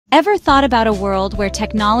Ever thought about a world where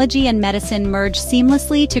technology and medicine merge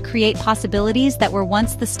seamlessly to create possibilities that were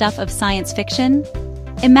once the stuff of science fiction?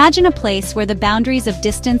 Imagine a place where the boundaries of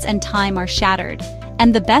distance and time are shattered,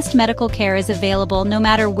 and the best medical care is available no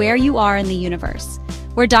matter where you are in the universe,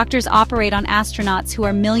 where doctors operate on astronauts who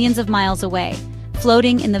are millions of miles away,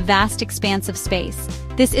 floating in the vast expanse of space.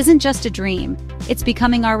 This isn't just a dream, it's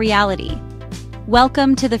becoming our reality.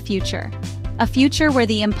 Welcome to the future. A future where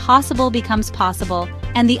the impossible becomes possible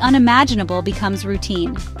and the unimaginable becomes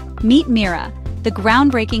routine. Meet MIRA, the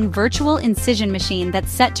groundbreaking virtual incision machine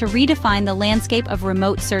that's set to redefine the landscape of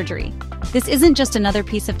remote surgery. This isn't just another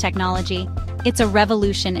piece of technology, it's a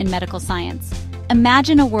revolution in medical science.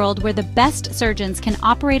 Imagine a world where the best surgeons can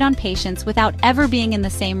operate on patients without ever being in the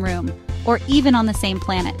same room, or even on the same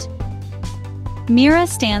planet. MIRA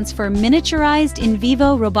stands for Miniaturized In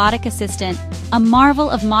Vivo Robotic Assistant, a marvel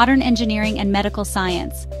of modern engineering and medical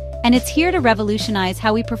science, and it's here to revolutionize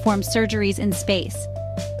how we perform surgeries in space.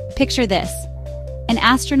 Picture this: an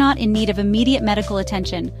astronaut in need of immediate medical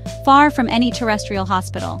attention, far from any terrestrial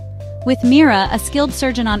hospital. With MIRA, a skilled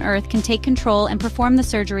surgeon on Earth can take control and perform the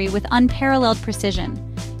surgery with unparalleled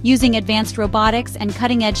precision, using advanced robotics and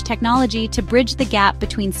cutting-edge technology to bridge the gap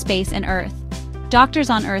between space and Earth. Doctors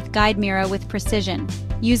on Earth guide MIRA with precision,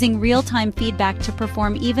 using real-time feedback to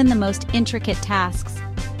perform even the most intricate tasks.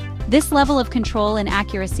 This level of control and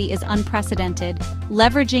accuracy is unprecedented,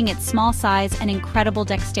 leveraging its small size and incredible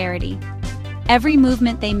dexterity. Every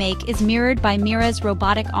movement they make is mirrored by MIRA's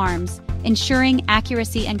robotic arms, ensuring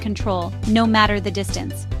accuracy and control, no matter the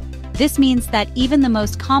distance. This means that even the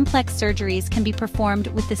most complex surgeries can be performed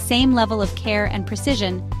with the same level of care and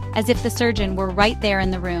precision as if the surgeon were right there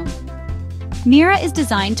in the room. MIRA is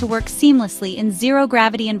designed to work seamlessly in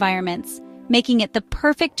zero-gravity environments, making it the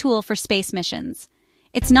perfect tool for space missions.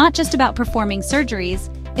 It's not just about performing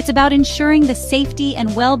surgeries, it's about ensuring the safety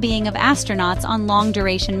and well-being of astronauts on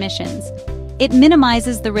long-duration missions. It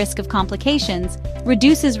minimizes the risk of complications,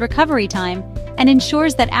 reduces recovery time, and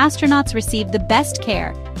ensures that astronauts receive the best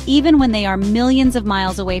care, even when they are millions of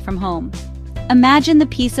miles away from home. Imagine the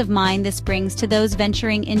peace of mind this brings to those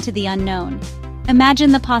venturing into the unknown.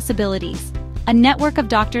 Imagine the possibilities: a network of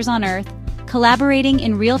doctors on Earth, collaborating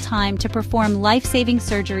in real time to perform life-saving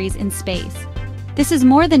surgeries in space. This is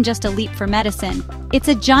more than just a leap for medicine, it's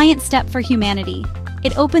a giant step for humanity.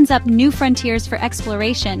 It opens up new frontiers for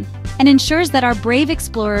exploration and ensures that our brave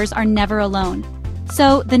explorers are never alone.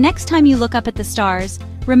 So, the next time you look up at the stars,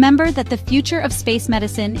 remember that the future of space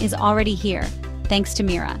medicine is already here, thanks to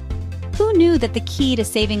MIRA. Who knew that the key to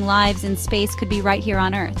saving lives in space could be right here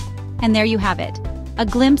on Earth? And there you have it. A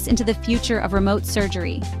glimpse into the future of remote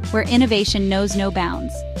surgery, where innovation knows no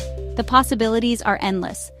bounds. The possibilities are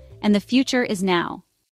endless, and the future is now.